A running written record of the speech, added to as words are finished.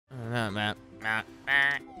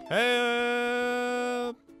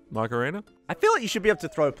Hey, Macarena. I feel like you should be able to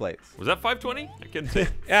throw plates. Was that 520? I couldn't see.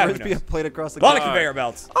 Yeah, There's be a plate across the a lot of God. conveyor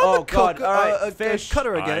belts. Oh, God. All right, fish.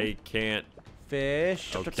 Cutter again. I can't.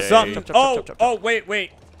 Fish. Okay. Oh,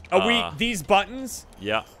 wait. These buttons,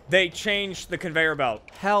 Yeah. they changed the conveyor belt.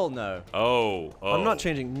 Hell no. Oh. I'm not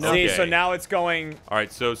changing nothing. Okay. See, so now it's going. All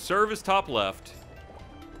right, so serve is top left.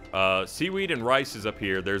 Seaweed and rice is up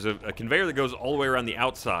here. There's a conveyor that goes all the way around the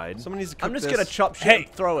outside. Someone needs to cook I'm just this. going to chop shit Hey,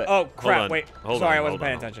 and throw it. Oh, crap, on, wait. hold Sorry, on, I wasn't hold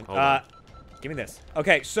paying on, attention. hold on. Give me this.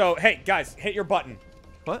 Okay, so, hey, guys, hit your button.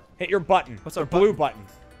 What? Hit your button. What's the our blue button?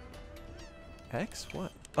 X?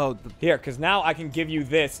 What? Oh, Here, because now I can give you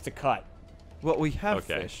this to cut. well, we have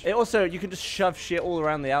Okay. fish. It also, you can just shove shit all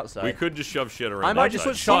around the outside. We could just shove shit around. I the might just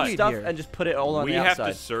outside, put some but stuff here. and just put it all on we the have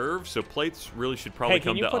outside. to serve, so plates really should probably Hey, can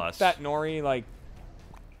come you to put us. that nori, like...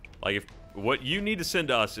 Like if what you need to send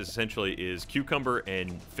to us is essentially is cucumber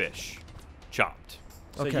and fish, chopped.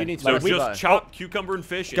 So Okay. you need to So let me just buy. chop cucumber and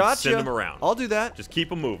fish and Gotcha. send them around. I'll do that. Just keep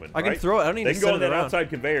them moving. I can right? throw it. I don't need They to can go on send it that around. outside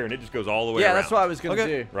conveyor and it just goes all the way Yeah, around. that's what I was going to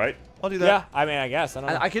Okay. do. Right? I'll do that. Yeah, I mean, I guess. I don't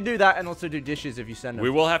know. I could do that and also do dishes if you send them. We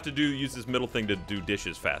will have to use this middle thing to do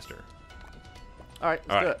dishes faster. All right, let's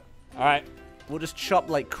All do right. it. All right. We'll just chop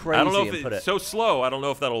like crazy I don't know if and put it's it. so slow. I don't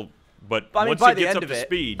know if that'll. But I mean, once by it the gets end up of to it,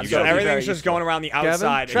 speed, I'm you sure So gotta. it'll be very everything's just useful. going around the Gavin?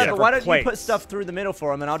 outside. Trevor, except why for don't you put plates. stuff through the middle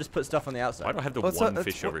for them, and I'll just put stuff on the outside. Why do I have the What's one that?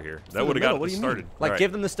 fish over here? through That the would have got middle. it What do you started. mean? Like, All right.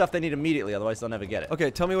 give them the stuff they need immediately, otherwise they'll never get it. Okay,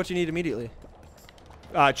 tell me what you need immediately.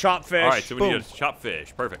 Chop fish. All right, so we Boom. need to chop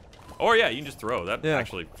fish. Perfect. Or yeah, you can just throw that. Yeah.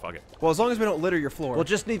 Actually, fuck it. Well, as long as we don't litter your floor. We'll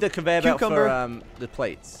just need the conveyor belt Cucumber. for the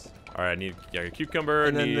plates. All right, I need a cucumber.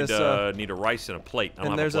 And then Need this, need a rice and a plate. I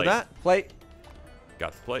don't and have there's a plate. that. Plate.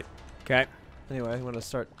 Got the plate. Okay. Anyway, I'm gonna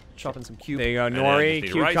start chopping some cube. There you go. then Nori,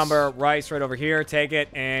 just need rice. cucumber, rice right over here. Take it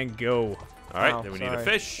and go. All right, Oh, then we need sorry. a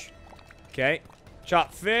fish. Okay.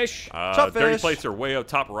 Chop fish. Chop 30 fish. plates are way up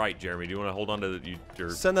top right, Jeremy. Do you want to hold on to the?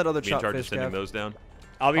 Send that other be in chop charge fish, of sending Gav. those down.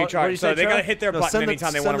 I'll be Oh, in what charge. did you So say, they gotta Trev? hit their No, button send the,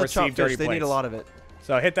 anytime they send want to the chop receive dirty fish. They plates. need a lot of it.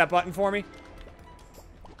 So hit that button for me.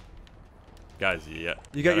 Guys, yeah.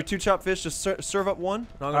 You got your 2 chopped fish. Just serve up one.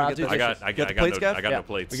 No, I'm I'll gonna do get I that. got You got the plates, Gav? I got Yeah. no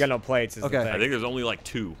plates. We got no plates. Is Okay. The I thing. think there's only like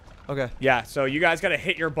 2. Okay. Yeah. So you guys gotta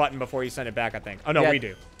hit your button before you send it back. I think. Oh no, Yeah. we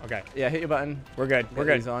do. Okay. Yeah, hit your button. We're good. We're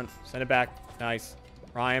Get good. these on. Send it back. Nice.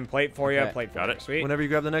 Ryan, plate for you. Okay. Plate for Got you. it. Sweet. Whenever you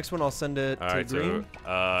grab the next one, I'll send it All to right, green. so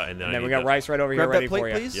and then, And I then we need got rice right over here Grab ready that plate, for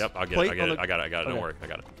you. please. Yep, I'll get Plate it. I on got it. the- I got it. I got it. Don't Okay. worry. I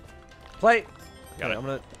got it. Plate. Got Okay, it. I'm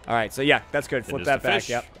gonna. All right. So yeah, that's good. Then Flip just that a back. fish.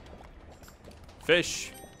 Yep.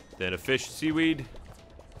 Fish, then a fish seaweed.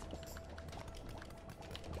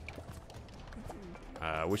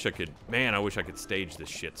 I wish I could. Man, I wish I could stage this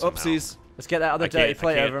shit somehow. Oopsies. Let's get that other I dirty can't- I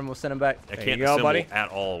plate can't- over and we'll send them back. I There can't you go, assemble buddy. at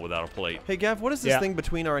all without a plate. Hey, Gav, what is this Yeah. thing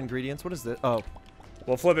between our ingredients? What is this? Oh,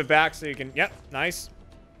 We'll flip it back so you can. Yep. Nice.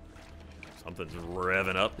 Something's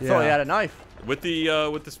revving up. I thought we Yeah. had a knife. With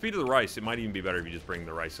the speed of the rice, it might even be better if you just bring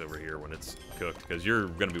the rice over here when it's cooked, because you're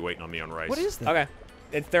gonna be waiting on me on rice. what is that?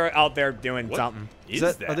 Okay. They're out there doing What something. is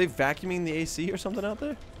Is that? Are they vacuuming the AC or something out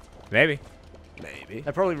there? Maybe. Maybe.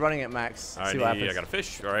 They're probably running at max. All right, See what I happens. got a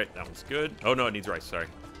fish. All right, that one's good. Oh no, it needs rice. Sorry.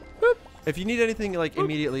 If you need anything like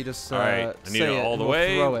immediately, just All right, I need say it all and the we'll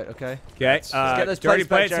way. Throw it, okay? Okay. Let's get those dirty plates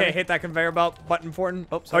back, plates. Jeremy. Hit that conveyor belt button, Fortin.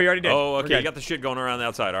 Oh, Oh, sorry. you already did. Oh, We're okay. good. You got the shit going around the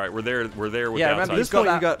outside. All right, we're there. We're there with Yeah, the remember outside. he's This got point,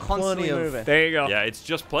 you that got constantly plenty of- moving. There you go. Yeah, it's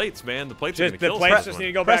just plates, man. The plates are Just gonna the kill plates this just one. need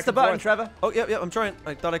to go Press back the and button, forth. Trevor. Oh, yeah, I'm trying.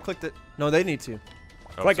 I thought I clicked it. No, they need to.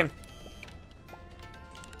 Oh, Clicking. sorry.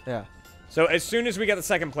 Yeah. So as soon as we get the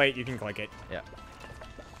second plate, you can click it. Yeah.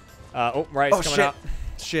 Oh, rice Oh, coming shit. out.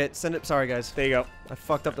 Shit. Send it. Sorry, guys. There you go. I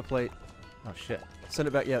fucked up the plate. Oh shit. Send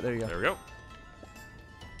it back. Yeah, there you go. There we go.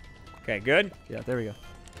 Okay, good. Yeah, there we go.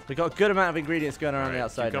 We got a good amount of ingredients going on All on the right,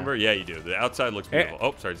 outside. cucumber. Yeah, you do. The outside looks Hey, beautiful.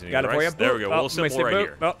 Oh, sorry. It's Got it for you. There we go. Boop. We'll Oh, assemble missed it. right Boop.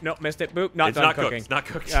 here. Oh, no, missed it. Boop. Not It's done not cooking. cooked. It's not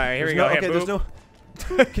cooked. All right, here we There's go. no, Yeah, okay, boop. there's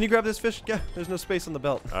no. Can you grab this fish? Yeah, there's no space on the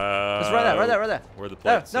belt. It's right there, right there, right there. Where are the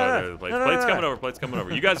There, plates? no, Oh, no, there no. are the plates. No, no, Plates no, coming no. over. Plates coming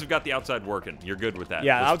over. You guys have got the outside working. You're good with that.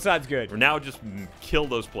 Yeah, Let's- outside's good. For now, just kill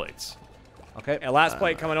those plates. Okay. Yeah, last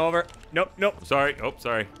plate coming over. Nope, nope. Sorry. Oh,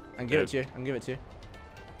 sorry. I can give it to you. I can give it to you.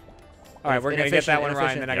 All right, we're gonna get that one, Inefficient.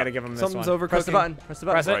 Ryan. Then I gotta give him this Something's one. overcooking. Press the button. Press the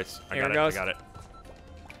button. Press it. Rice. I Here got it it. goes. I got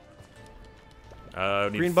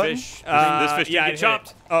it. Need Green button? fish. This fish yeah, didn't I get hit chopped.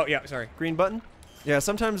 it. Oh, yeah, sorry. Green button? Yeah,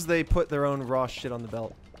 sometimes they put their own raw shit on the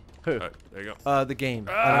belt. Who? All right, there you go. The game.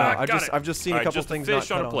 I Ah, don't know. got it. I've just seen All a right, couple just things fish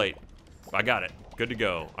not on cut a plate. I got it. Good to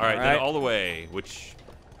go. All right, All then right. all the way, which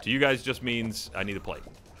to you guys just means I need a plate.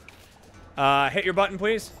 Hit your button,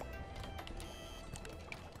 please.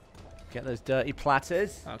 Get those dirty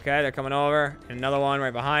platters. Okay, they're coming over. And another one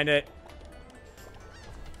right behind it.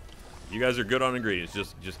 You guys are good on ingredients.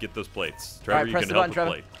 Just get those plates. Trevor, right, you press can the help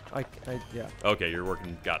button, with Trevor. plate. Yeah. Okay, you're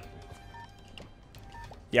working. Got it.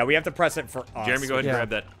 Yeah, we have to press it for us. Jeremy, go ahead and Yeah. grab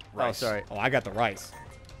that rice. Oh, sorry. Oh, I got the rice.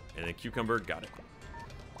 And then cucumber. Got it.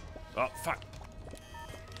 Oh, fuck.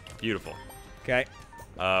 Beautiful. Okay.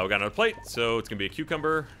 We got another plate, so it's gonna be a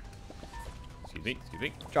cucumber. Excuse me. Excuse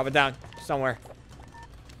me. Drop it down somewhere.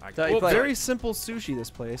 Dirty Whoop, plate. Very simple sushi, this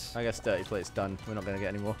place. I guess dirty plate's done. We're not gonna get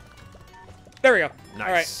any more. There we go.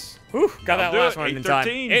 Nice. All right. Whew, got That'll that do last it. one in time.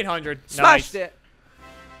 813. 800. Smashed Nice. it.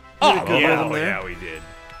 Oh, Good yeah. rhythm there. Yeah, we did.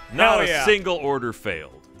 Not Hell a yeah. single order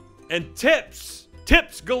failed. And tips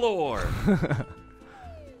galore.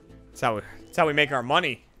 That's how we make our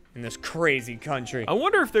money in this crazy country. I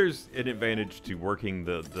wonder if there's an advantage to working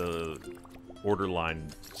the order line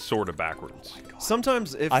sort of backwards.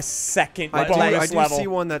 Sometimes if A second I bonus do level. see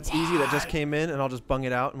one that's easy that just came in, and I'll just bung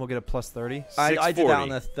it out, and we'll get a plus 30. I did that 640. on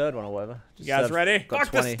the third one or whatever. You guys ready? Got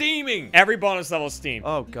Fuck the 20. steaming. Every bonus level is steam.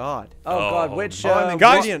 Oh God. Oh God, Oh. which Oh, I'm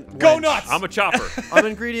Guys, ingredient go wench. nuts. I'm a chopper. I'm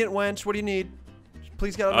ingredient wench. What do you need?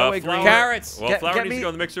 Please get out of my way, Flour. green. Carrots. Well, flour needs to go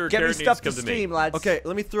in the mixer. Get me Carrot needs stuff to come to to me. steam, lads. Okay,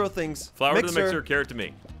 let me throw things. Flour to the mixer. Carrot to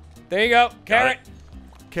me. There you go. Carrot.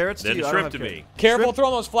 Carrots Then to you. I don't shrimp have to carrot. me. Careful Shrimp?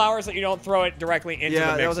 throwing those flowers that you don't throw it directly into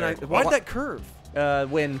Yeah, the that was mixer. an. Why did that curve?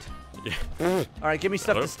 Wind. Yeah. All right, give me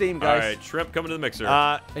stuff Hello? to steam, All guys. right, shrimp coming to the mixer.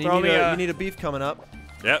 And Throw me you need a beef coming up.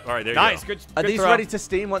 Yep. All right, there nice. you go. Good. Are good these throw. ready to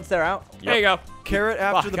steam once they're out? There you go. Carrot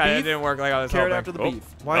after Fuck, the That beef. didn't work like I was Carrot hoping. after the Oh. beef.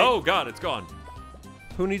 Why? Oh God, it's gone.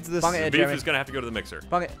 Who needs this? Bung it The in, beef Jeremy. is gonna have to go to the mixer.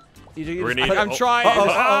 Bung it. You do. You We're just gonna put need- it- I'm trying.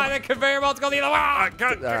 Uh-oh. The conveyor belt's going the other way. Ah,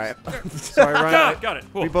 God. All right. Sorry, Ryan. Got it.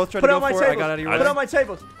 We both tried Put to it go on my for it. I table. got out of your Put way. it on my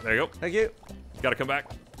table. There you go. Thank you. Got to come back.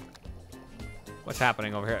 What's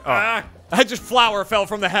happening over here? Ah. I just flour fell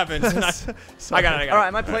from the heavens. And I got it. All right,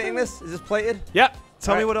 am I plating this? Is this plated? Yep.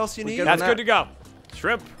 Tell me Alright. what else you We need. good? That's on good that. to go.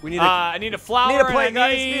 Shrimp. We need a I need a flour. Need a plate, and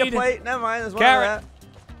I guys. Need a plate. Never mind. There's one carrot. over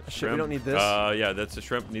shit. We don't need this. Yeah, that's the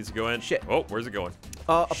shrimp needs to go in. Shit. Oh, where's it going?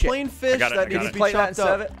 A shit. plain fish got it, that I got needs it. to be Plate that and chopped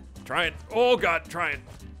serve up. it. Trying. Oh God, trying.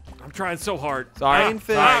 I'm trying so hard. Sorry. Plain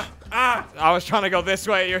fish. I was trying to go this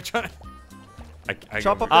way. You're trying.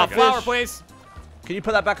 Chop up I that got it. Flour, fish. please. Can you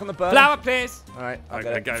put that back on the burner? Flour, please. All right, I I'll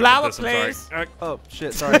get it. got it Flour, with this, I'm sorry. please. Oh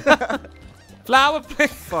shit. Sorry. Flour,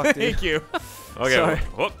 please. Fuck, dude. Thank you. Okay. Sorry.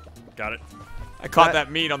 Whoop. Got it. I caught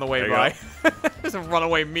that meat on the way There you by. There's a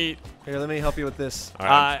runaway meat. Here, let me help you with this. All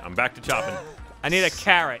right. I'm back to chopping. I need a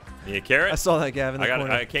carrot. Need a carrot? I saw that, Gavin. In I the got it.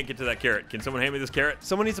 corner. I can't get to that carrot. Can someone hand me this carrot?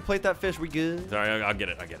 Someone needs to plate that fish. We good? Sorry, I'll get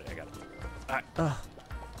it. I got it.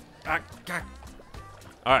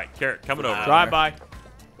 All right, carrot coming over. Drive by.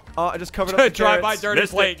 Oh, I just covered up the Drive by carrots. dirty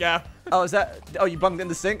Missed plate, it. Gav. Oh, is that? Oh, you bunged in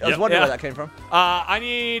the sink? I was Yep. wondering Yeah. where that came from. I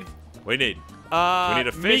need We need. we need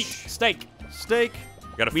a meat, fish. steak. Steak.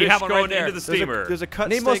 Got a We fish have one right going there. into the steamer. There's a cut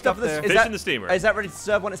Need more steak stuff up for this. there. Is Fish that, in the steamer. Is that ready to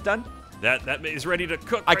serve when it's done? That is ready to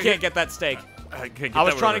cook. I right can't here. get that steak. I can't get I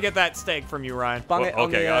was that trying to whatever. get that steak from you, Ryan. Bung Well, it on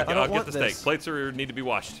okay, the. I'll don't get want the steak. this. Plates need to be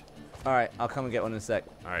washed. All right, I'll come and get one in a sec.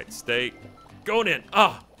 All right, steak going in.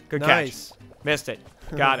 Ah, Good Nice. catch. Missed it.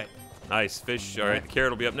 Got it. nice fish. All right, the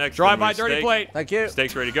carrot will be up next. Drive Then we by need dirty steak. plate. Thank you.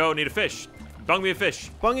 Steak's ready to go. Need a fish. Bung me a fish.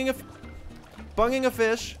 Bunging a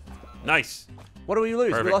fish. Nice. What do we lose?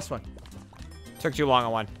 We Perfect. lost one. Took too long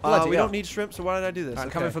on one. Bloody We hell. don't need shrimp, so why did I do this? I'm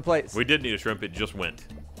Okay. coming for plates. We did need a shrimp. It just went.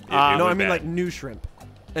 It No, I went mean bad. like new shrimp.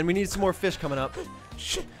 And we need some more fish coming up.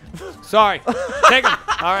 Sorry. Take them.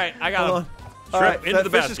 All right, I got Hold them. on. All Shrimp right, into that the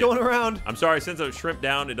fish basket. is going around. I'm sorry. Since I was shrimp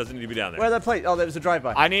down, it doesn't need to be down there. Where are the plates? Oh, there was a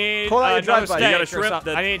drive-by. I need Call out your another drive-by. steak You got a or shrimp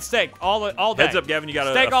something. that- I need steak all day. Heads up, Gavin. You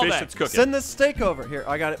got Steak a all fish day. that's cooking. Send this steak over. Here,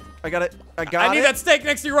 I got it. I got it. I got I need it. that steak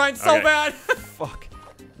next to you, Ryan, so Okay. bad. Fuck.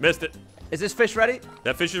 Missed it. Is this fish ready?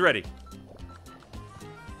 That fish is ready.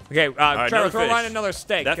 Okay, right, Trevor, another throw fish. Ryan another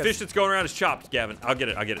steak. That 'cause- fish that's going around is chopped, Gavin. I'll get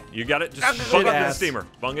it. I'll get it. You got it? Just Shit bung it in the ass. steamer.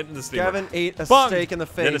 Bung it in the steamer. Gavin ate a Bung. steak in the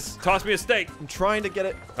Then face. toss me a steak. I'm trying to get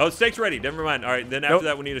it. Oh, the steak's ready. Never mind. All right. Then after Nope.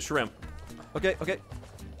 that, we need a shrimp. Okay, okay.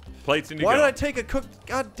 Plates need to Why go. did I take a cooked?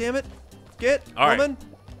 God damn it. Get, All right. woman.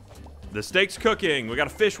 The steak's cooking. We got a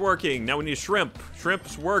fish working. Now we need a shrimp.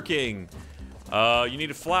 Shrimp's working. You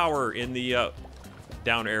need a flour in the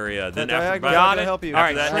down area. Then after diagonal. that, Got gonna it. help you. All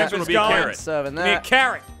right, that shrimp next one will is be a going. carrot. Serving I need a that.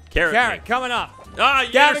 carrot. Carrot. Carrot coming up. Ah,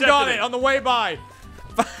 you Gavin got intercepted it on the way by.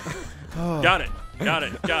 Got it. Got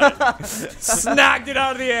it. Got it. Snagged it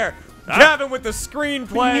out of the air. Gavin with the We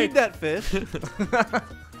screenplay. need that fish. I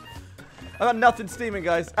got nothing steaming,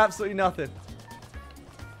 guys. Absolutely nothing.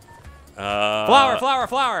 Flour, flour,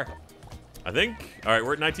 flour. I think. All right,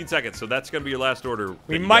 we're at 19 seconds, so that's gonna be your last order.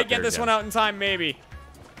 We might get this one out in time, maybe.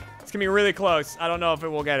 It's gonna be really close. I don't know if it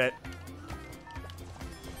will get it.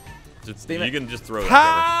 Steam You it. can just throw it.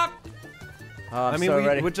 Pop! Oh, I'm I mean, so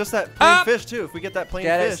ready. with just that plain Up. fish too. If we get that plain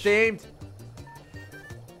Get it fish. steamed.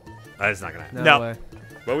 That's not gonna happen. No. way.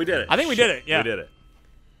 But we did it. I think we did it, yeah. We did it.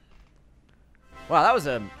 Wow, that was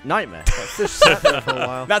a nightmare. That fish sat there for a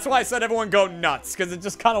while. That's why I said everyone go nuts, because it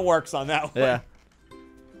just kind of works on that one. Yeah.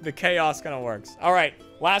 The chaos kind of works. All right,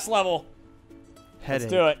 last level.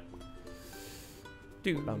 Headache. Let's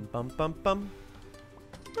do it. Bum bum bum bum.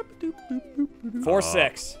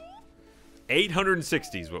 4-6.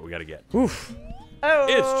 860 is what we got to get. Oof. Oh.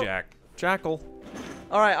 It's Jack. Jackal.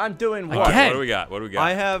 All right, I'm doing All what? right, Again. what do we got? What do we got?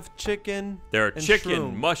 I have chicken. There are and chicken,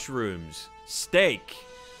 shroom. mushrooms, steak.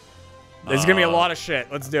 There's gonna be a lot of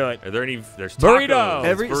shit. Let's do it. Are there any? There's Burrito.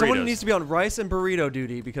 tacos. Someone burritos. needs to be on rice and burrito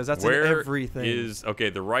duty because that's in Where everything. is? Okay,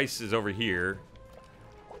 the rice is over here.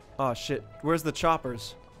 Oh shit! Where's the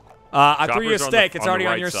choppers? I threw you a Choppers on the- steak. It's on the already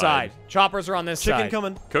on right your side. side. Choppers are on this Chicken side.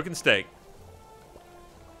 coming. Cooking steak.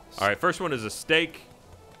 All right, first one is a steak,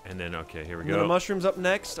 and then okay, here we And then go. the mushrooms up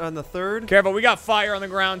next on the third. Careful, we got fire on the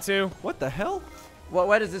ground too. What the hell?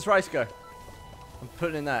 Where does this rice go? I'm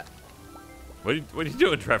putting in that. What are you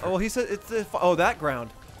doing, Trevor? Oh, well, he said it's the. Oh, that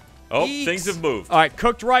ground. Oh, Eeks. things have moved, All right,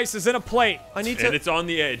 cooked rice is in a plate. I need and to. it's on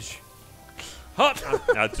the edge. Huh.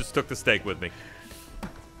 I just took the steak with me.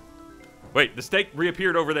 Wait, the steak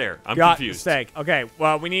reappeared over there. I'm Got confused. the steak. Okay,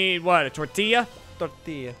 well, we need what? A tortilla?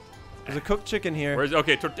 Tortilla. There's a cooked chicken here. Where's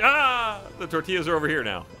okay? The tortillas are over here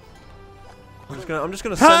now. I'm just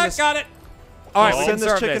gonna Ha! send this. Got it. All right, we can Send this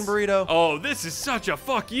serve chicken this. burrito. Oh, this is such a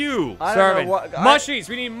fuck you. I don't Serving. know what. Mushies.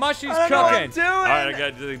 We need mushies I don't know what I'm cooking. doing. All right, I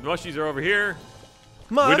got the mushies are over here.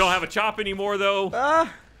 Mush. We don't have a chop anymore though.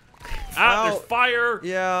 Ah. There's fire.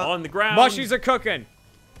 Yeah. On the ground. Mushies are cooking.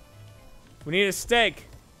 We need a steak.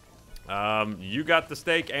 You got the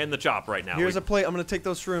steak and the chop right now. Here's a plate. I'm gonna take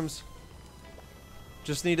those shrooms.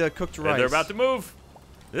 Just need a cooked And rice. they're about to move.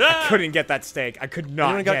 I couldn't get that steak. I could not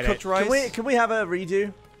Anyone got get cooked it. rice? Can we have a redo?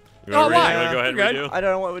 You wanna Oh, redo? why? You wanna go ahead and You're redo? good. I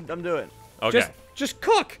don't know what I'm doing. Okay. Just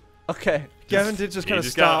cook. Okay. Gavin did just You kind of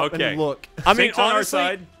just gotta- stop okay. and look. I mean, Sinks on our honestly,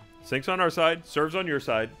 side. Sinks on our side. Serves on your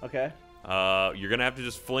side. Okay. You're gonna have to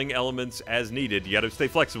just fling elements as needed. You gotta stay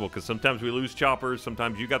flexible because sometimes we lose choppers.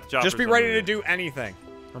 Sometimes you got the choppers. just be ready to do anything.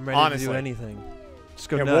 I'm ready to Honestly. do anything. Just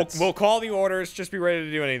go Yeah, nuts. we'll call the orders. Just be ready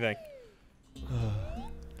to do anything.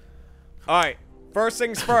 All right. First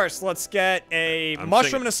things first. Let's get a I'm mushroom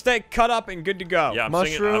singing- and a steak cut up and good to go. Yeah, I'm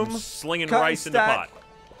Mushroom, slinging cut and rice in the stack. pot.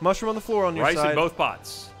 Mushroom on the floor on your Rice side. in both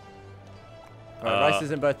pots. All right, rice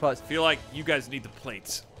is in both parts. Feel like you guys need the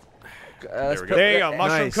plates. Let's we put go. There you go.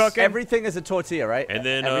 Mushroom Nice. cooking. Everything is a tortilla, right? And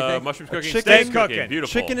then Everything? mushrooms cooking, chicken- steak Steak cooking. cooking.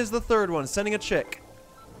 Beautiful. Chicken is the third one. Sending a chick.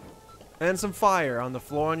 And some fire on the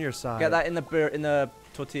floor on your side. Get that in the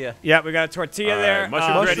tortilla. Yeah, we got a tortilla All right, there.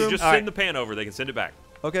 Mushrooms ready. mushroom- Just all send right. the pan over. They can send it back.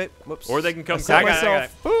 Okay. Whoops. Or they can come set I got it, I got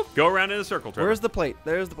myself. it. Go around in a circle, Trevor. Where's the plate?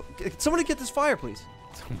 There's the. Somebody get this fire, please.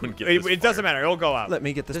 Someone get It, this it doesn't fire. matter. It'll go out. Let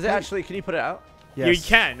me get this. Does it plate. actually? Can you put it out? Yes. You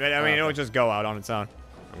can, but I mean, okay. it'll just go out on its own.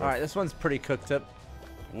 All right, this one's pretty cooked up.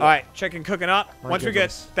 All right, chicken cooking up. My Once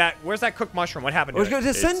goodness. we get that, where's that cooked mushroom? What happened I to was it? going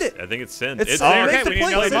to send it. I think it's sent. It's- It's Oh, there. okay, Make the we need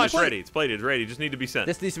plate, another send the It's plate. ready. It's plated. It's ready. Just need to be sent.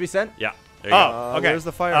 This needs to be sent. Yeah. There you go. Oh, okay. Where's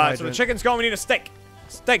the fire So the hydrant? chicken's going. We need a steak.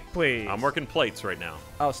 Steak, please. I'm working plates right now.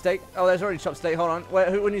 Oh, steak. Oh, there's already chopped steak. Hold on. Wait,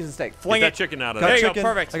 who needs the steak? Fling Get it. that chicken out of Got There there. you go, chicken.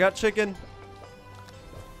 perfect. I got chicken.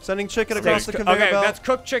 Sending chicken across the conveyor Okay, belt. that's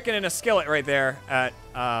cooked chicken in a skillet right there. At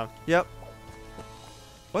Yep.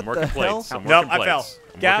 What I'm working the hell? plates. I'm nope, working I fell. plates.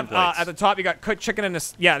 I'm Gab, working plates. at the top you got cooked chicken in a.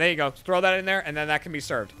 Yeah, there you go. Throw that in there, and then that can be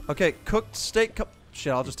served. Okay, cooked steak.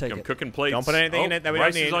 Shit, I'll just take I'm it. cooking plates. Don't put anything in it that we don't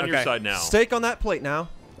rice is need. on your Okay. side now. Steak on that plate now.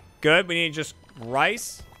 Good. We need just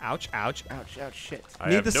rice. Ouch, ouch. Ouch! Ouch! Shit. I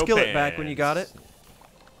Need have the no skillet back when you got it.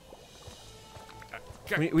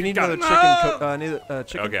 pans. We need Got another it. chicken. Need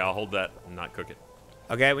chicken. Okay, I'll hold that and not cook it.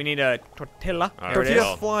 Okay, we need a tortilla. All right, Here it is.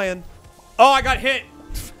 Tortilla flying. Oh, I got hit.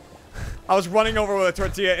 I was running over with a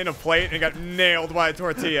tortilla in a plate and got nailed by a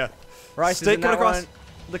tortilla. Rice is Steak in coming that across one.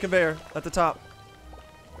 the conveyor at the top.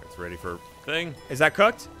 It's ready for thing. Is that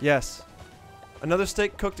cooked? Yes. Another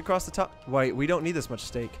steak cooked across the top. Wait, we don't need this much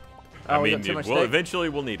steak. Oh, I we mean, got too much well, steak. eventually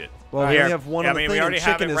we'll need it. Well, we Here. only have one Yeah, on I the mean, thing. we already and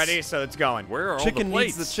have chicken it is, ready, so it's going. Where are all Chicken the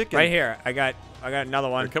plates? needs the chicken. Right here. I got another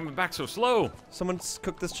They're one. coming back so slow. Someone's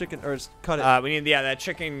cooked this chicken or cut it. We need that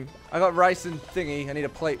chicken. I got rice and thingy. I need a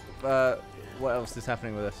plate. What else is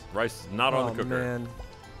happening with this? Rice is not on the cooker. Man.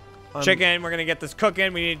 Chicken. We're gonna get this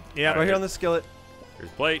cooking. We need Right here on the skillet. Here's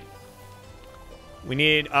plate. We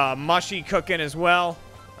need mushy cooking as well.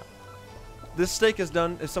 This steak is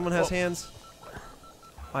done. If someone has Whoa. hands,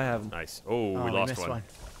 I have them. Nice. Oh, we we lost missed one.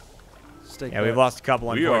 Steak. Yeah, we've back. lost a couple,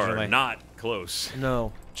 We unfortunately. are not close.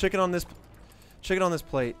 No. Chicken on this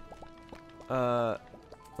plate. Let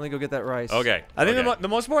Let me go get that rice. Okay. I think okay. the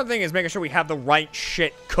most important thing is making sure we have the right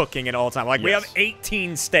shit cooking at all time. Like, we have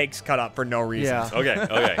 18 steaks cut up for no reason. Yeah.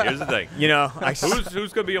 Okay. Here's the thing. You know,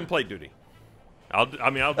 Who's gonna be on plate duty? I'll do it.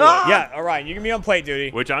 Yeah, all right. You can be on plate duty.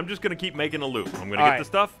 Which I'm just gonna keep making a loop. I'm gonna All get right. the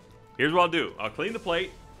stuff. Here's what I'll do. I'll clean the plate.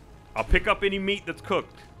 I'll pick up any meat that's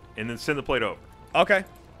cooked, and then send the plate over. Okay.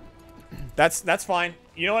 That's fine.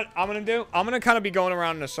 You know what I'm gonna do? I'm gonna kind of be going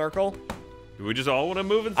around in a circle. Do we just all want to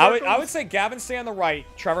move in circles? I would say Gavin stay on the right,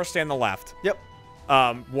 Trevor stay on the left. Yep.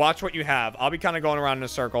 Watch what you have. I'll be kind of going around in a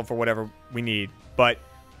circle for whatever we need, but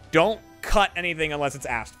don't cut anything unless it's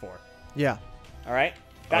asked for. Yeah. All right?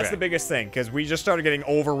 That's Okay. the biggest thing, because we just started getting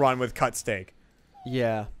overrun with cut steak.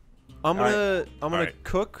 Yeah. I'm gonna Alright.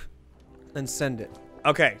 cook and send it.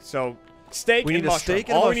 Okay, so steak We and need a mushroom. steak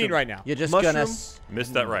and a all we mushroom. need right now. You're just Mushroom. gonna.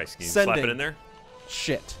 Missed that rice. Can you slap it Sending. in there?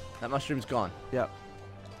 Shit. That mushroom's gone. Yep.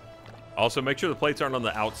 Also, make sure the plates aren't on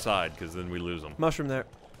the outside, because then we lose them. Mushroom there.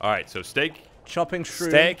 All right, so steak. Chopping shroom.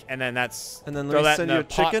 Steak, and then that's And then let throw me that send in you the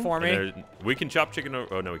a pot chicken. for me. And we can chop chicken.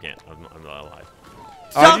 Oh no, we can't. I'm not alive.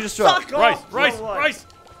 Alright, you just throw it. Rice.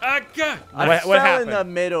 Ah, God. I What fell in happened? the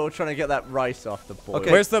middle trying to get that rice off the boil.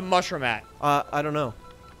 Okay. Where's the mushroom at? I don't know.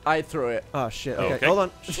 I threw it. Oh shit. Okay. Okay. Hold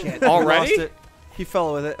on. Shit. Already? Lost it. He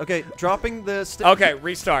fell with it. Okay. Dropping the stick. Okay,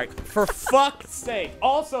 restart. For fuck's sake.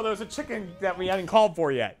 Also, there's a chicken that we hadn't called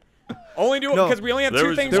for yet. Only do it No. because we only have There two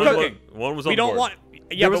was- things there was cooking. one was on We don't board. want.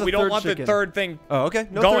 There Yeah, was but a we don't third want chicken. the third thing Oh, okay.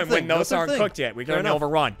 No going third when thing. No those third aren't thing. cooked yet. We Fair can enough.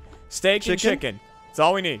 overrun. Steak and Chicken? chicken. That's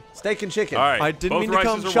all we need. Steak and chicken. All right. I didn't both mean to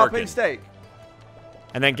rices come are Chopping working. steak.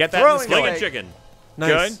 And then get that in the Throwing skillet. Chicken, steak. chicken.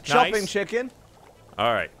 Nice. Good. Chopping Nice. chicken.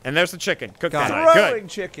 All right. And there's the chicken. Cook Got that. it. Throwing Good.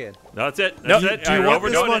 chicken. No, that's it. No, That's it. do you You're want this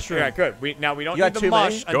overdoing it. mushroom? Yeah, good. Now we don't You need got the too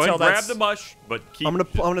mush many? Go until ahead and grab that's the mush, but keep. I'm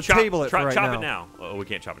gonna table it for right chop now. it now. Oh, we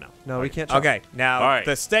can't chop it now. No, we can't. Chop. okay. Now All right.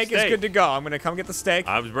 the steak is Steak. good to go. I'm gonna come get the steak.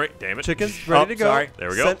 I was right. Damn it. Chicken's Oh, ready to go. sorry. There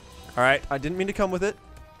we go. Sent- All right. I didn't mean to come with it.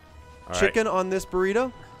 All right. Chicken on this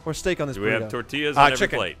burrito or steak on this Do we burrito? have tortillas on every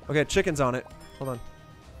chicken. plate? Okay, chicken's on it. Hold on.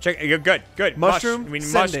 Chicken. You're good. Good. Mushroom Mush. We need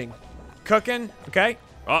sending. mush. Cooking. Okay.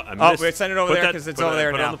 Oh, I Oh, missed. we're sending it over Put there that- because it's put over it-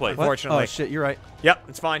 there put it now. on the plate. What? Unfortunately. Oh shit, you're right. Yep,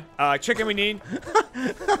 it's fine. Chicken we need.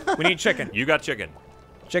 We need chicken. You got chicken.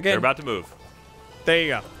 Chicken. They're about to move. There you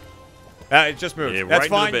go. It just moved. Yeah, That's right into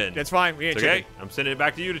the fine. bin. That's fine. We need It's okay. chicken. I'm sending it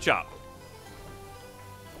back to you to chop.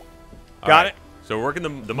 All Got right. it. So we're working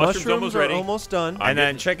the mushrooms almost are ready. almost done. I'm And then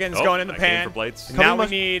getting- chicken's oh, going in the I came pan. for plates. Now Couple we mush-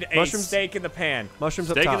 need a mushrooms- steak in the pan. Mushrooms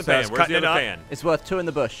up Steak top. in the pan. So Where's cutting the it other up. pan? It's worth two in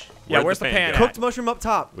the bush. Yeah, Where'd where's the pan? go? Cooked mushroom up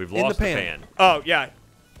top. We've in lost the pan. pan. Oh yeah.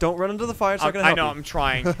 Don't run into the fire. It's not gonna help I know. you. I'm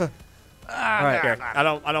trying. All right. Here. I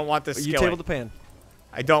don't want this You skillet. tabled the pan.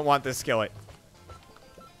 I don't want this skillet.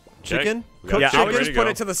 Chicken. We got Cooked Yeah, I chicken would chicken. just ready to put go.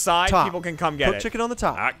 it to the side. Top. People can come get Cooked it. chicken on the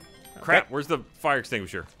top. Ah, crap. Okay. Where's the fire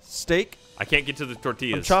extinguisher? Steak. I can't get to the I'm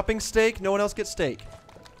tortillas. chopping steak. No one else gets steak.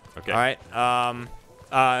 Okay. All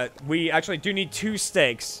right. We actually do need 2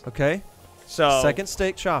 steaks. Okay. So Second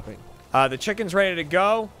steak chopping. the chicken's ready to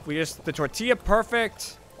go. The tortilla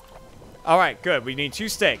perfect. All right, good. We need 2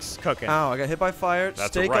 steaks cooking. Ow! I got hit by fire.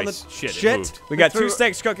 That's steak a on rice. the Shit, it moved. We got Threw- 2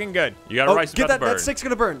 steaks cooking. Good. You got a Oh, rice get about that. to burn. That steak's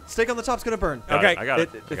gonna burn. Steak on the top's gonna burn. Got Okay. it. I got it.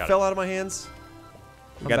 It fell out of my hands.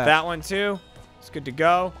 We got that one too. It's good to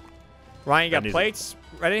go. Ryan, you That got needs- plates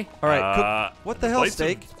ready? All right. Cook. What the hell, plates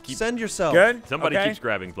steak? keep- Send yourself. Good. Somebody okay. keeps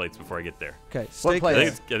grabbing plates before I get there. Okay. Steak. plate?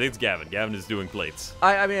 I think it's Gavin. Gavin is doing plates,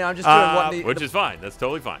 I mean, I'm just doing what the, which is fine. That's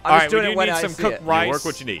totally fine. I'm All just right, we doing do it when need I some see cooked it. rice. You work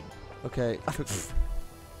what you need. Okay.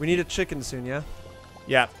 We need a chicken soon, yeah.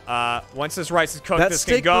 Yeah. Once this rice is cooked, That this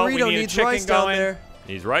can steak go. We burrito need a needs chicken rice going. down there.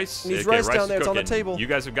 Needs rice. Needs Okay, rice down is there. It's on the cooking. table. You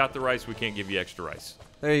guys have got the rice. We can't give you extra rice.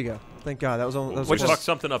 There you go. Thank God. That was only. That was We just- fucked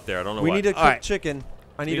something up there. I don't know We what. need a All right. cooked chicken.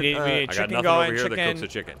 I need We a. need I got chicken nothing going. over here Chicken. that cooks a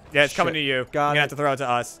chicken. Yeah, it's coming Shit. to you. Got You're gonna it. have to throw it to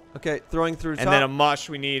us. Okay, throwing through top. And then a mush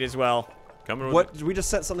we need as well. Coming with What? We just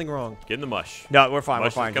set something wrong. Get in the mush. No, we're fine.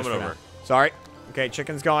 Mush is We're fine. just coming for over. now. Sorry. Okay,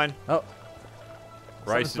 chicken's going. Oh,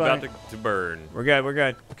 Rice is Something's about to burn. We're good. We're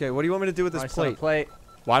good. Okay, what do you want me to do with this rice on a plate? plate.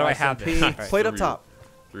 Why do I Rice have and this? peas. All right. Plate up top.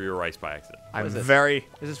 Threw your rice by accident. I'm is this? very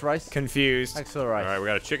Is this rice? confused. Extra rice. All right, we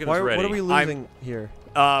got a chicken Why, that's ready. what are we losing here?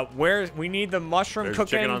 We need the mushroom There's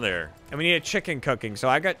cooking. chicken on there. And we need a chicken cooking. So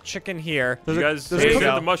I got chicken here. There's You a- guys there's a sent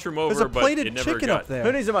cook- the mushroom over, There's a but plated it never chicken got. up there.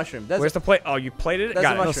 Who needs a mushroom? There's Where's the plate? Oh, you plated it? There's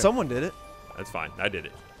Got a it. No, mushroom. someone did it. That's fine. I did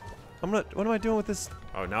it. I'm not. What am I doing with this?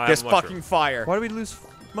 Oh, now I This have a mushroom. fucking fire. Why do we lose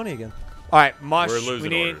money again? All right, mush. We're we losing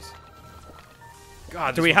need. orders.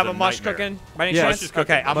 God, Do this we one's have a mush nightmare. cooking by any Yeah, chance? mush is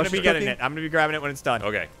cooking. Okay, I'm Mush gonna be is getting cooking? it. I'm gonna be grabbing it when it's done.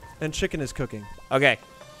 Okay. And chicken is cooking. Okay.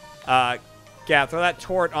 Gav, throw that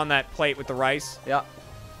tort on that plate with the rice. Yeah.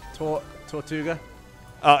 Tortuga.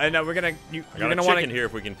 Oh, and we're gonna. You're I got gonna a want chicken to. here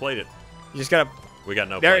if we can plate it. You just gotta. We got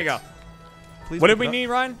no There you plates. go. Please What pick did we it up. need,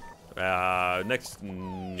 Ryan? Next.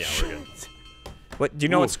 Yeah, we're good. What? Do you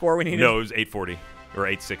know what score we needed? No, it was 840 or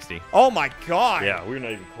 860. Oh my god. Yeah, we're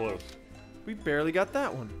not even close. We barely got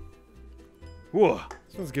that one. Whoa.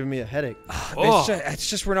 This one's giving me a headache. It's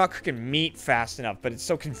just we're not cooking meat fast enough, but it's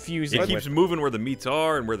so confusing. It keeps moving where the meats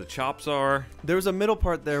are and where the chops are. There was a middle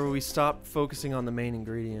part there where we stopped focusing on the main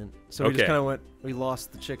ingredient. So we just kind of we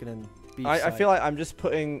lost the chicken and beef I feel like I'm just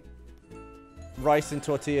putting rice in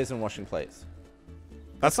tortillas and washing plates.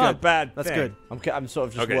 That's not a bad That's thing. good. I'm sort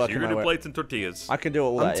of just Okay, so working you're my gonna do way. plates and tortillas. I can do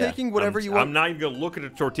all I'm that, taking whatever you want. I'm not even gonna look at a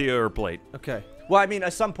tortilla or plate. Okay. Well, I mean,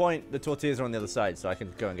 at some point, the tortillas are on the other side, so I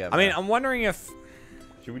can go and get them. I mean, I'm wondering if,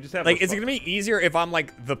 Should we just have like, is it gonna be easier if I'm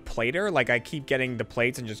like the plater? Like, I keep getting the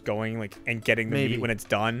plates and just going like and getting the Maybe. meat when it's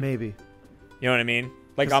done. Maybe. You know what I mean?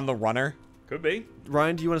 Like I'm the runner. Could be.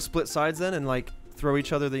 Ryan, do you want to split sides then and like throw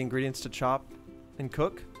each other the ingredients to chop and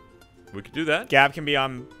cook? We could do that. Gab can be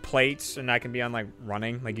on plates and I can be on like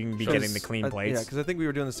running. Like you can be getting the clean plates. Yeah, because I think we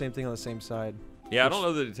were doing the same thing on the same side. Yeah, I don't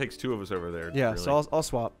know that it takes two of us over there. Yeah, really. so I'll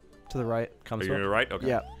swap to the right. Are you right? Okay.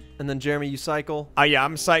 Yeah. And then Jeremy, you cycle. Oh yeah,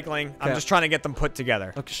 I'm cycling. I'm Okay. just trying to get them put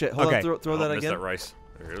together. Okay, shit. Hold Okay. on. Throw Oh, that missed again. that rice.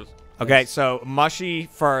 There it is. Okay, so mushy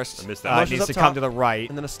first I missed that. Mushy's needs up to top. come to the right,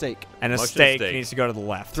 And then a steak. and a Mush and steak steak. needs to go to the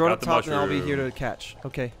left. Throw it Got up the top, and I'll be mushroom. here to catch.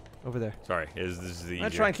 Okay, over there. Sorry, this is the. I'm gonna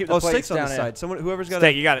try and keep the Oh, plates steak's on down the here. side. Whoever's got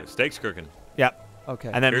Steak, you got it. Steak's cooking. Yep. Okay.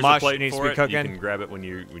 And then Here's mush the plate needs to for be it. cooking. You can grab it when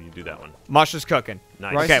you do that one. Mush is cooking.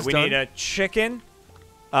 Nice. Rice Okay, is we done. need a chicken,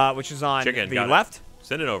 which is on Chicken, the got it. left.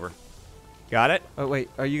 Send it over. Got it. Oh wait,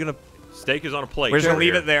 are you gonna? Steak is on a plate. We're just gonna over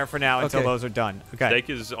leave here. it there for now until Okay. those are done. Okay. Steak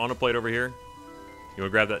is on a plate over here. You want to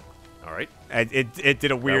grab that? All right. It did a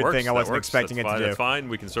That weird works, thing I that wasn't works. expecting That's it fine, to do. That's fine.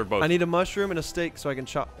 We can serve both. I need a mushroom and a steak so I can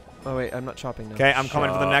chop. Oh wait, I'm not chopping now. Okay, I'm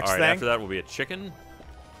coming for the next all right, thing. After that will be a chicken.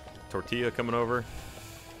 Tortilla coming over.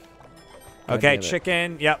 Okay, damn it.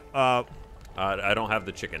 chicken. Yep. I don't have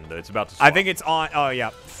the chicken. It's about to. I swap. think it's on. Oh yeah.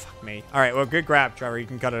 Fuck me. All right. Well, good grab, Trevor. You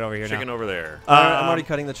can cut it over here chicken now. over there. I'm already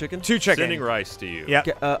cutting the chicken. 2 chicken. Sending rice to you.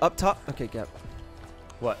 Yep. Up top. Okay, Gap.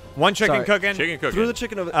 What? 1 chicken Sorry. cooking. Chicken cooking. Throw the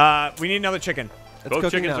chicken over. We need another chicken. It's Both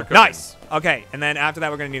cooking chickens now. are cooking. Nice. Okay, and then after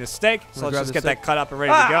that, we're gonna need a steak. So Wanna let's grab just the get that steak? cut up and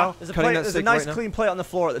ready to go. There's a Cutting plate. that There's a steak nice right now. clean plate on the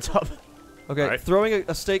floor at the top. Okay, Alright. throwing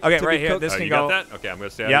a steak Okay, to right be here, cooked. this Oh, can you go. got that? Okay, I'm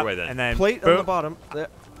gonna stay out Yep. of your way then. And then Plate on the boom. bottom. There.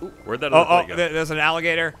 Where'd that other Oh, plate go? there's an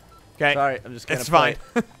alligator. Okay. Sorry, I'm just getting It's a plate.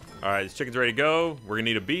 fine. All right, this chicken's ready to go. We're gonna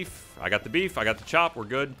need a beef. I got the beef. I got the chop. We're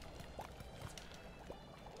good.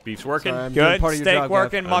 Beef's working. Sorry, I'm doing Good. part of your Steak job, Gav.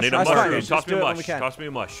 working. I Mush need a That's fine. mushroom. Just Toss do me a it when we mush. can. Toss me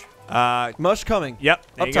a mush. Mush coming. Yep.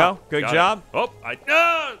 There Up you top. go. Good Got job. It. Oh, I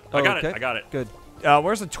got okay. it. I got it. Good.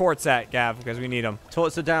 Where's the torts at, Gav? Because we need them.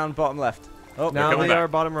 Torts are down, bottom left. Oh, Now coming they back. are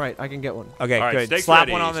bottom right. I can get one. Okay, All right, good. steak's Slap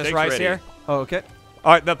ready. one on this Steak's rice ready. here. Oh, okay.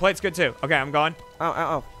 All right, the plate's good too. Okay, I'm going. Ow,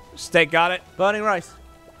 ow, ow. Steak got it. burning rice.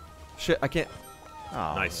 Shit, I can't.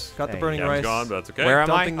 Oh, Nice. Got the There you burning Gab's rice. gone, but that's okay. Where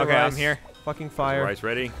am I? Dumping the Okay, I'm rice. here. Fucking Is the fire. rice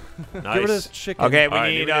ready? Get rid of Nice. the chicken. Okay, we All right,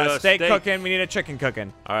 need we need a steak steak. cooking. We need a chicken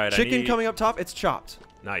cooking. All right. Chicken I need... coming up top. It's chopped.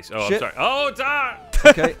 Nice. Oh, Shit. I'm sorry. Oh, it's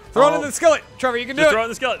Okay. Throw it I'll- in the skillet. Trevor, you can do Just it. throw it in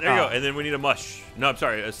the skillet. There you Oh. go. And then we need a mush. No, I'm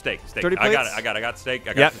sorry. A steak. Steak. Dirty I got plates? it. I got steak.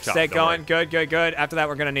 I got Yep, some chops. steak Don't worry. going. Good, good, good. After that,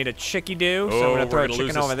 we're going to need a chicky do. So Oh, I'm going we're to throw a gonna lose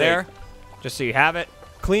chicken the over steak. there. Just so you have it.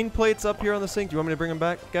 Clean plates up here on the sink. Do you want me to bring them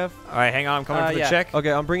back, Gav? All right, hang on. I'm coming for the yeah. chick.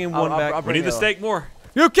 Okay, I'm bringing I'll- one I'll- back. I'll We bring need the it steak more.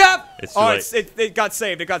 You cap! It's too Oh, late. it got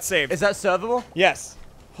saved. It got saved. Is that servable? Yes.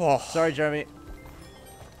 Oh. Sorry, Jeremy.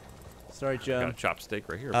 Sorry, Got a Jeremy. chopped steak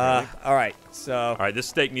right here. apparently. All right. So. All right, this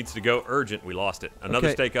steak needs to go urgent. We lost it. Another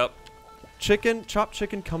Okay. steak up. Chicken, chopped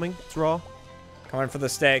chicken coming. It's raw. Coming for the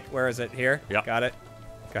steak. Where is it? Here? Yep. Got it.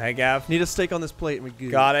 Go ahead, Gav. Need a steak on this plate and we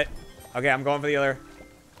good. Got it. Okay, I'm going for the other.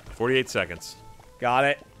 48 seconds. Got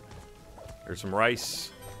it. There's some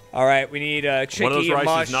rice. All right, we need a chicky, One of those a rice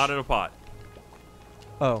mush. is not in a pot.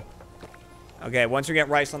 Oh. Okay, once we get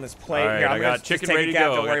rice on this plate, All right, here, I'm I gonna got just chicken take ready it, to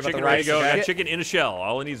Gav. go. Don't I worry got about the chicken ready rice. to go. I okay? got chicken in a shell.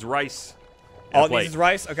 All it needs is rice. and All a it plate. needs is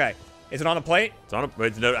rice. Okay. Is it on a plate? It's on a.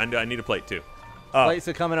 It's no, I need a plate too. Oh. Plates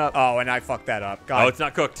are coming up. Oh, and I fucked that up. God Oh, it's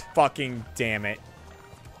not cooked. fucking damn it.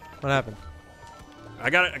 What happened? I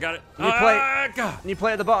got it. I got it. You plate. God. And you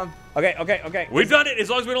plate at the bottom. Okay, okay, okay. We've done it as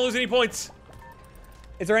long as we don't lose any points.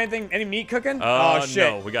 Is there any meat cooking? Oh,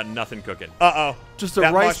 shit. no, we got nothing cooking. Uh-oh. Just a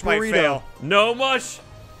That rice mush burrito. might fail. No mush.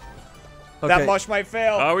 Okay. That mush might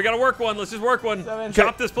fail. Oh, we gotta work one. Let's just work one. Seven.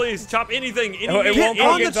 Chop this, please. Chop anything. Any it meat. won't Get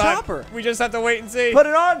cook on in the time. chopper. We just have to wait and see. Put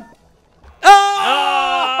it on. Oh!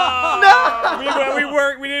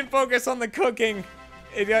 We didn't focus on the cooking.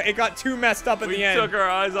 It got too messed up at We the end. took our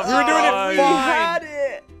eyes off We were the doing it prize. fine. Had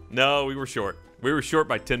it. No, we were short. We were short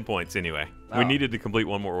by 10 points anyway. We Oh. needed to complete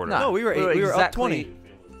one more order. No, we were up exactly-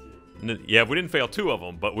 20. Yeah, we didn't fail 2 of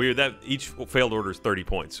them, but each failed order is 30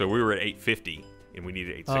 points, so we were at 850. and we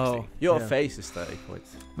needed 860. Oh, Your yeah. face is 30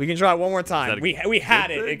 points. We can try it one more time. that We had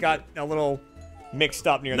good it. thing? It got a little mixed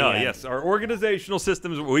up near the No, end. yes, our organizational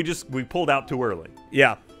systems. We pulled out too early.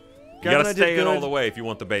 Yeah. You Gavin, gotta I did stay in all good. the way if you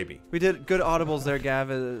want the baby. We did good audibles there,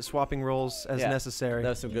 Gav, swapping roles as Yeah. necessary. That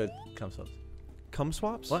was some good cum swaps. Cum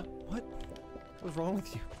swaps? What? What? What's wrong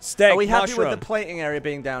with you? Steak, Are we happy mushroom. with the plating area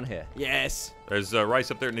being down here? Yes. There's rice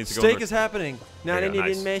up there that needs to go. Steak in is happening. Now Yeah, I need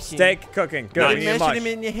nice. it meshing. Steak cooking. Good. Nice. We need a Meshing mush. them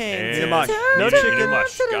in your hands. Need a mush. No Need a chicken.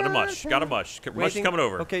 mush. Got a mush. Got a mush. Mush is Waiting. coming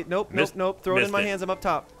over. Okay, nope, Missed- nope. Throw it in missed my it. hands. I'm up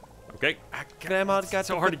top. Okay. Grandma got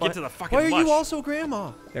so the hard to foot get to the button. fucking Why are mush. you also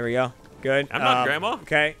grandma? There we go. Good. I'm not grandma.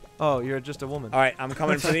 Okay. Oh, you're just a woman. All right, I'm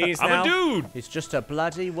coming for these now. I'm a dude. He's just a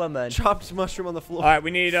bloody woman. Chopped mushroom on the floor. All right,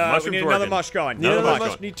 we need Mushroom's another working. mush going. Need Another another mush mush.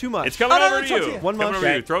 going. Need too much. It's coming Oh, no, over no, to you. tortilla. One Coming mush. over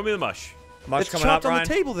to you. Okay. Throw me the mush. Mush It's coming chopped up, on Ryan.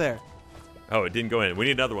 the table there. Oh, it didn't go in. We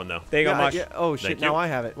need another one though. There you go, mush. Oh shit! Thank Now you. I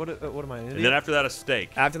have it. What am I? An And idiot? then after that, a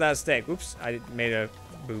steak. After that, steak. Oops, I made a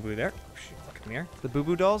boo-boo there. Come here. The boo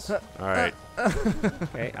boo dolls. All right.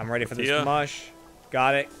 Okay, I'm ready for this Tortilla. mush.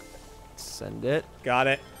 Got it. Send it. Got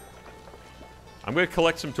it. I'm going to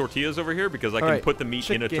collect some tortillas over here because I can Alright, put the meat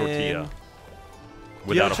in a chicken. tortilla Do you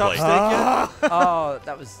without have a a chopped plate. steak yet? Oh,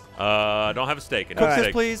 that was I don't have a steak. I need Cook a Alright. this,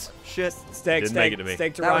 steak. please. Shit. Steak, Didn't make steak, it to me.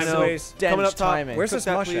 steak to that was Ryan, no. please. dense Coming up top. timing. Where's Cook this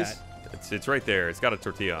that, mush please. at? It's right there. It's got a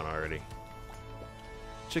tortilla on it already.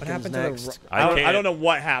 What Chicken's happened to next. the? I I don't can't- know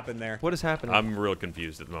what happened there. What is happening? I'm real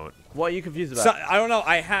confused at the moment. What are you confused about? So, I don't know.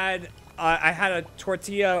 I had a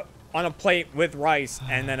tortilla on a plate with rice,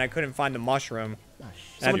 and then I couldn't find the mushroom. And I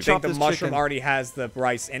Someone think chop the this mushroom chicken. already has the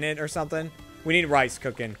rice in it or something. We need rice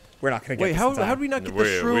cooking. We're not gonna get Wait, this how in time. how do we not get the We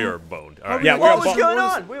shroom? are boned. All How right. do Yeah, we we're what not was get bu- going the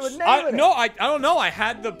on? We were nailing No, I don't know. I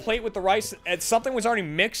had the plate with the rice. Something was already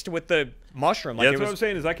mixed with the mushroom. Like Yeah, it that's what I'm was.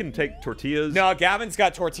 saying is I can take tortillas, No, Gavin's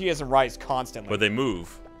got tortillas and rice constantly. but they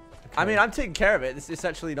move. I mean, I'm taking care of it. It's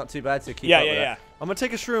actually not too bad to keep yeah, up yeah, with yeah. it. I'm gonna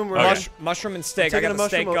take a shroom. We're Okay. Mushroom and steak. I'm I taking got a the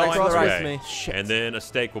steak mushroom over going. across Right. with me. Shit. And then a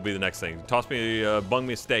steak will be the next thing. Toss me, bung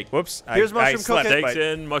me a steak. Whoops. Here's I mushroom slept, cooking. Steaks but-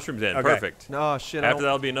 in, mushrooms in. Okay. Perfect. Oh shit! I After don't-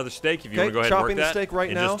 that'll be another steak. If you Okay, want to go ahead and chopping work the that, steak right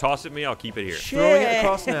and now. just toss it to me, I'll keep it here. Throwing it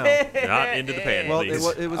across now. Not into the pan, Well, please.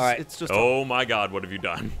 it was. All right. It's just. Oh my God, what have you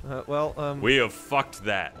done? We We have fucked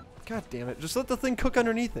that. God damn it! Just let the thing cook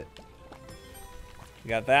underneath it. You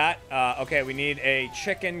got that. Okay, we need a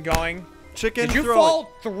chicken going. Chicken. Did you throw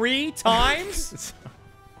fall 3 times? It.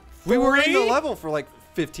 We were in the 3? level for like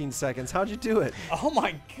 15 seconds. How'd you do it? Oh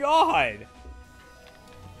my god.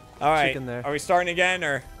 All right. Chicken there. Are we starting again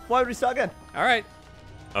or? Why would we start again? All right.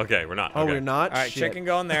 Okay, we're not. Oh, okay. we're not. All right. Shit. Chicken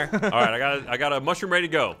going there. All right, I got a mushroom ready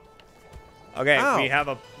to go. Okay. Ow. We have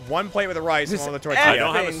one plate with the rice and This one with the I tortilla.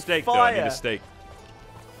 don't have a Effing steak though. I need fire. a steak.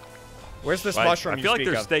 Where's this I mushroom feel you like speak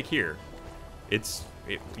there's of? steak here.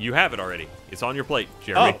 You have it already. It's on your plate, Oh,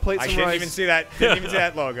 Jeremy. Plate I some didn't rice. even see that. Didn't even see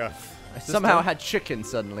that logo. I somehow had chicken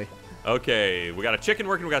suddenly. Okay, we got a chicken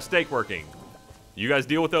working. We got a steak working. You guys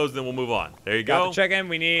deal with those, then we'll move on. There you Got go. the chicken.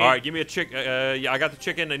 We need. All right, give me a chicken. Yeah, I got the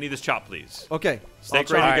chicken. I need this chop, please. Okay.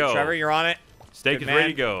 Steak I'll ready All to right, go. Trevor, you're on it. Steak Good is man.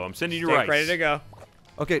 ready to go. I'm sending you Steak rice. ready to go.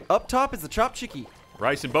 Okay. Up top is the chopped chicky.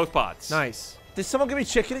 Rice in both pots. Nice. Did someone give me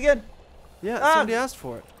chicken again? Yeah. Ah. Somebody asked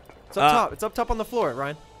for it. It's up Uh, top. It's up top on the floor,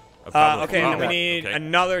 Ryan. Okay, Oh, then we need okay.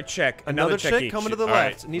 another chick. Another chick chick each. coming to the All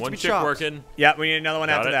right, left. It needs one to be chick chopped. working. Yeah, we need another one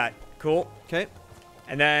Got after it. that. Cool. Okay.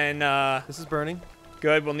 And then This is burning.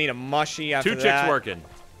 good. We'll need a mushy after Two that. chicks working.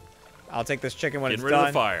 I'll take this chicken when Getting it's rid done.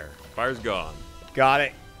 of the fire. Fire's gone. Got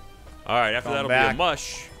it. All right, after Going that'll be a back.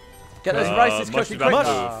 mush. Get those Uh, rices mush cooking is about quick.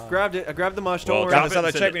 to Mush. move. Grabbed it. I grabbed the mush. Don't Well, worry. Got drop this it and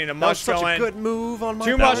other send chick. it. We need a That was mush such going. a good move on my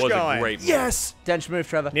Two That mush was going. a great move. Yes. Dench move,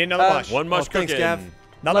 Trevor. Need another mush. One mush thanks, cooking. Gav.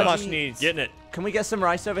 Another Mush. mush needs. Getting it. Can we get some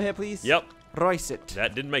rice over here, please? Yep. Rice it.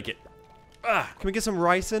 That didn't make it. Can we get some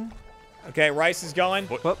rice in? Okay, rice is going.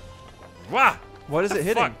 What? Wah! What is it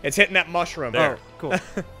hitting? fuck? It's hitting that mushroom. There. Oh, cool. Did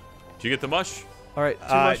you get the mush? All right.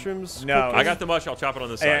 Two mushrooms. no. cooking. I got the mush. I'll chop it on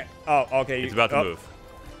this Eh, side. oh, okay. It's about to move.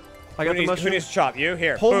 I got the Who mushroom. needs to chop? You?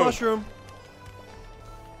 Here. Whole boom. mushroom.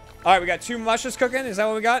 All right, we got 2 mushes cooking. Is that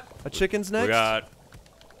what we got? A chicken's next. We got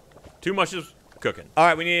 2 mushes cooking. All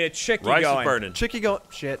right, we need a chicky Rice going. is burning. Chicky going.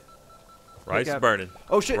 Shit. Rice is Gav. burning.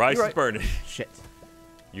 Oh shit. Rice you're is right. burning. Shit.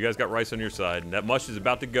 You guys got rice on your side, and that mush is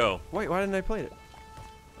about to go. Wait, why didn't I plate it?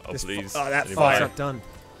 Oh, This please. oh, that Anybody? fire. It's not done.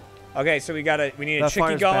 Okay, so we need a That chicky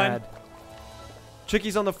fire's going. bad.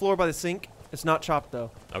 Chicky's on the floor by the sink. It's not chopped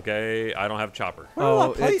though. Okay, I don't have a chopper. Where are our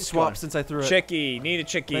Oh, it plates swapped going? since I threw it. Chicky. Need a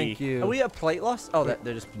chicky. Thank you. Are we at plate loss? Oh,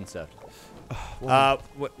 they're just being served.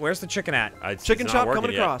 Where's the chicken at? It's Chicken not chop working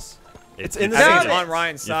coming yet. across. It's in the I think Damn it's it. on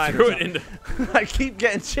Ryan's You side. threw or it something. into. I keep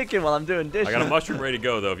getting chicken while I'm doing dishes. I got a mushroom ready to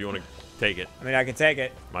go though. If you want to take it, I mean, I can take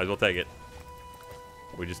it. might as well take it.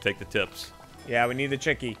 We just take the tips. Yeah, we need the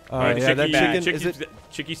chickie. All right, yeah, that chicken, is it?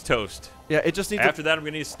 Chickie's toast. Yeah, it just needs After that, I'm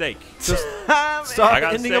going to need a steak. Just I stop got a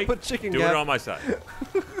ending steak. up with chicken, Do Gav. it on my side.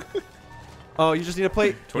 Oh, you just need a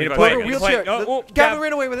plate. 25 plate. seconds. Wheelchair. Oh, Gavin Gav.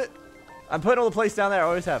 ran away with it. I'm putting all the plates down there. I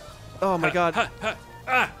always have. Oh my god. No,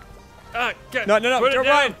 Put it down.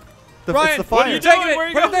 Ryan. It's Ryan, the what fire. are you doing? taking Where it?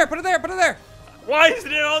 you Put going? it there. Put it there. Put it there. Why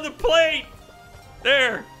isn't it on the plate?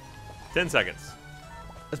 There. 10 seconds.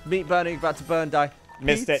 That's meat burning, about to burn, die.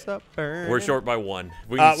 Missed it. Pizza burning. We're short by 1.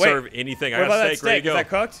 We can wait. serve anything. I What got about a that steak ready steak? to Is go. that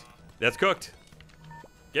cooked? That's cooked.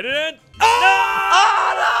 Get it in.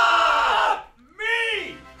 Oh, no!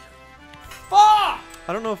 Me! Fuck!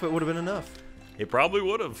 I don't know if it would have been enough. It probably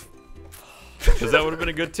would have. Because that would have been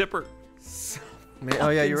a good tipper. Oh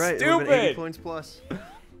yeah, you're right. It would've been 80 Stupid. points plus.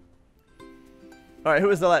 All right, who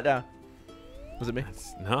was the letdown? Was it me?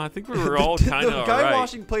 No, I think we were all kind of The all guy right.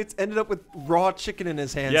 washing plates ended up with raw chicken in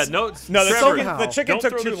his hands. Yeah, no, No, the Trevor, chicken, the chicken don't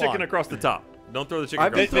took throw too the chicken long. across the top. Don't throw the chicken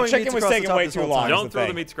I've been across The the top. throwing chicken meats was across taking the top way this too whole long. time. Don't Don't throw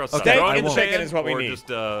the meats across the Okay, top. Throw Steak it and in the chicken pan, is what we or need.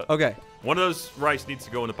 just Okay. one of those rice needs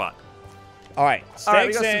to go in the pot. All right, All right,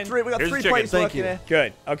 we steaks got in. three. We got Here's three the chicken. plates Thank working you. here.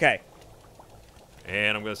 Good. Okay.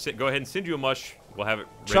 And I'm going to go ahead and send you a mush. We'll have it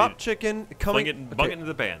ready Chopped to chicken fling coming. it and bung it into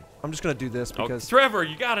the pan. I'm just gonna do this Oh, because. Trevor,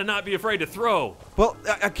 you got to not be afraid to throw. Well,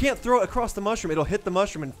 I can't throw it across the mushroom. It'll hit the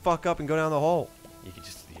mushroom and fuck up and go down the hole. You can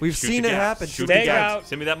just We've shoot seen the it gas. happen. Shoot Steak the gas. out.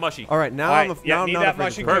 Send me that mushy. All right, now All right. I'm Yeah, now need I'm that not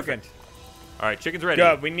mushy afraid to cooking. All right, chicken's ready.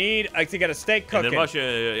 Good. We need to get a steak And cooking. then mush.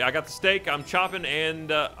 I got the steak. I'm chopping,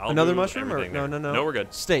 and I'll Another do mushroom or everything there. no? No, we're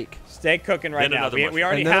good. Steak. Steak cooking right Then now. another We mushroom.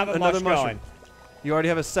 already And then have a another mush mushroom. going. You already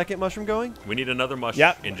have a second mushroom going? We need another mush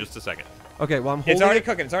Yep. in just a second. Okay, well I'm holding It's already it.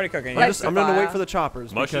 cooking. It's already cooking. I'm, Yeah. just, I'm gonna wait for the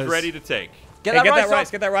choppers. Mush is because ready to take. Get Hey, that get rice that rice.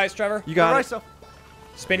 off. Get that rice, Trevor. You Get the got rice it. off.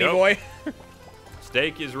 Spinny Yep. boy.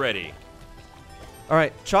 Steak is ready. All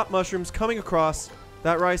right, chopped mushrooms coming across.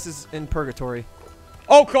 That rice is in purgatory.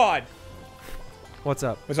 Oh God. What's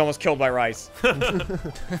up? Was almost killed by rice.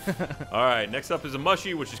 All right, next up is a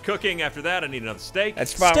mushy, which is cooking. After that, I need another steak.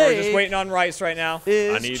 That's fine. We're just Steak. waiting on rice right now.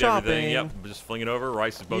 Is I need chopping. everything. Yep, just fling it over.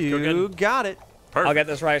 Rice is both You cooking. got it. Perfect. I'll get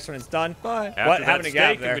this rice when it's done. Bye. After What that happened to Gav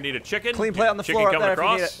steak, there? we need a chicken. Clean plate on the chicken floor up coming there if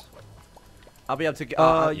you need across. it. I'll be able to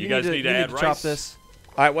get. you guys need to add chop rice. this.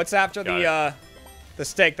 All right. What's after Got the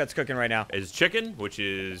steak that's cooking right now? Is chicken, which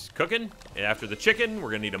is cooking. And after the chicken, we're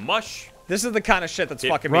gonna need a mush. This is the kind of shit that's Hit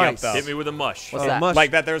fucking me up rice. though. Hit me with a mush. What's that? Mush.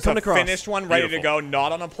 Like that there's Coming a across. finished one ready to Beautiful. go,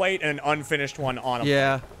 not on a plate, and an unfinished one on a plate.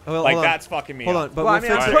 Yeah. Well, Like hold on. that's fucking me Hold up. on, but Well, I we'll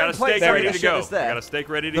mean, fix All I'm right, it. I got a putting steak plates ready on to the go. shit that's I there. got a steak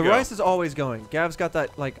ready to The go. rice is always going. Gav's got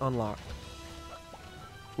that like unlocked.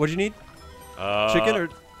 What do you need? Chicken or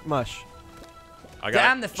mush? I got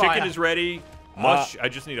Damn the chicken fire. is ready. Mush. I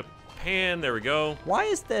just need a pan. There we go. Why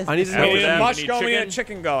is this? I need to We know After need that, a we mush need going. We need a chicken.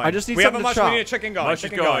 chicken going. I just need we have a something mush. to We chop. need a chicken going. Mush is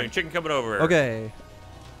chicken going. Chicken coming over. Okay.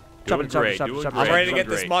 Doing Chop it, great. chop it, Doing chop it. great. I'm ready to doing get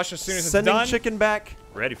this great. mush as soon as it's Sending done. chicken back.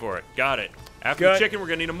 Ready for it. Got it. After Good. the chicken, we're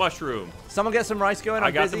gonna need a mushroom. Someone get some rice going. I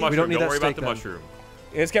I'm got busy. the mushroom. don't need Don't that worry about steak the then. mushroom.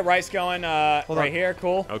 Let's get rice going right on. here.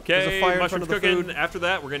 Cool. Okay. There's a fire in front Mushroom's of the cooking. food. After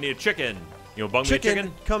that, we're gonna need a chicken. You know, bung me a Chicken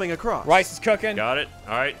chicken. coming across. Rice is cooking. Got it.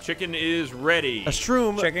 All right. Chicken is ready. A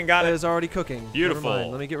shroom Chicken got it. is already cooking. Beautiful. Never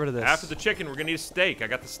mind. Let me get rid of this. After the chicken, we're gonna need a steak. I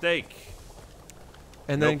got the steak.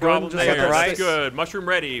 and No then go ahead problem and just there. get the That's rice. good. Mushroom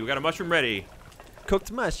ready. We got a mushroom ready.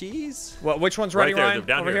 cooked mushies. Which one's ready, right there. Ryan?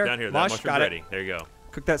 Down Over here. Down here. That Mush. mushroom's Got ready. it. There you go.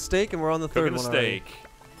 Cook that steak, and we're on the third Cooking the one already. steak.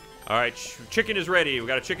 All right. Chicken is ready. We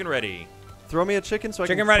got a chicken ready. Throw me a chicken so I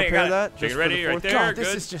Chicken can ready, prepare got it. that. Chicken just for ready the right fourth. there. God, Good.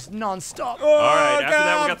 this is just non-stop. Oh, All right. After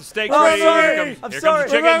that, we got the steak Oh, ready. sorry. Here comes, I'm here sorry.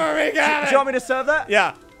 comes the chicken. Remember me, got Do it. you want me to serve that?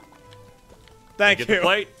 Yeah. Thank Get you. the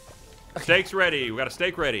plate. Steak's ready. We got a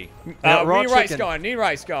steak ready. Yeah, raw need rice chicken. going. Need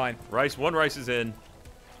rice going. Rice. One rice is in.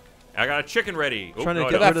 I got a chicken ready. Oh, Trying to no,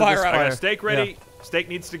 I get don't. that rid of this fire out. I got fire. a steak ready. Steak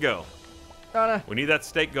needs to go. No, no. We need that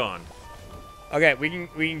steak gone. Okay, we can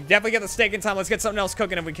definitely get the steak in time. Let's get something else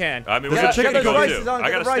cooking if we can. I mean, Get we got that- chicken get to those go rices too. on, I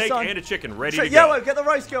get got a the rice steak on. and a chicken ready to go. Yellow, get the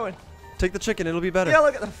rice going. Take the chicken. It'll be better.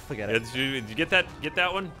 Yellow, get the. Forget it. Did you get that? Get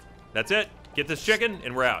that one? That's it. Get this chicken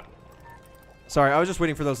and we're out. Sorry, I was just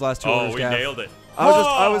waiting for those last two orders, Oh, we Gav. nailed it. I was just,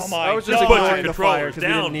 I Oh was my just Just God. put ignoring your the fire controllers because we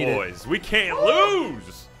didn't down, need it. boys. We can't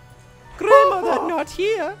lose. Grandmother not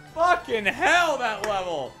here. Fucking hell, that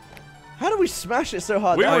level. How do we smash it so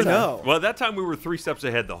hard? We that were time? know. Well, that time we were 3 steps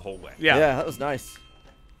ahead the whole way. Yeah. Yeah, that was nice.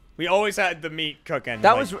 We always had the meat cooking.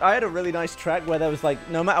 That like- was. I had a really nice track where there was like,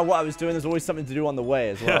 no matter what I was doing, there's always something to do on the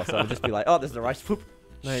way as well. So I would just be like, oh, there's the rice. Whoop.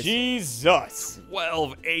 Nice. Jesus.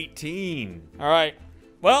 12-18. All right.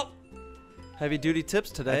 Well, Heavy duty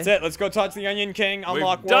tips today. that's it. Let's go touch the Onion King.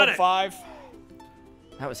 Unlock done World it. 5.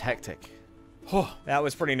 That was hectic. That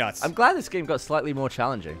was pretty nuts. I'm glad this game got slightly more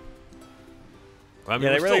challenging. I mean, Yeah,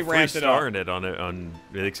 they we're really still ramped it up. starring it on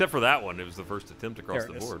except for that one. It was the first attempt across There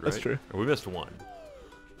the it is. board, right? That's true. Or we missed one.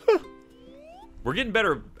 We're getting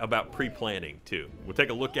better about pre-planning too. We'll take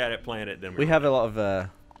a look at it, plan it, then We have a lot of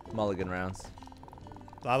mulligan rounds.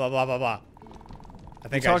 Blah blah blah blah blah. I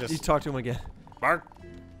think You talk to him again. Bark.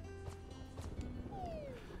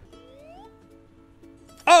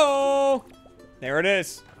 Oh, there it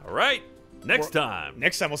is. All right. Next time.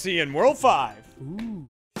 Next time we'll see you in World 5. Ooh.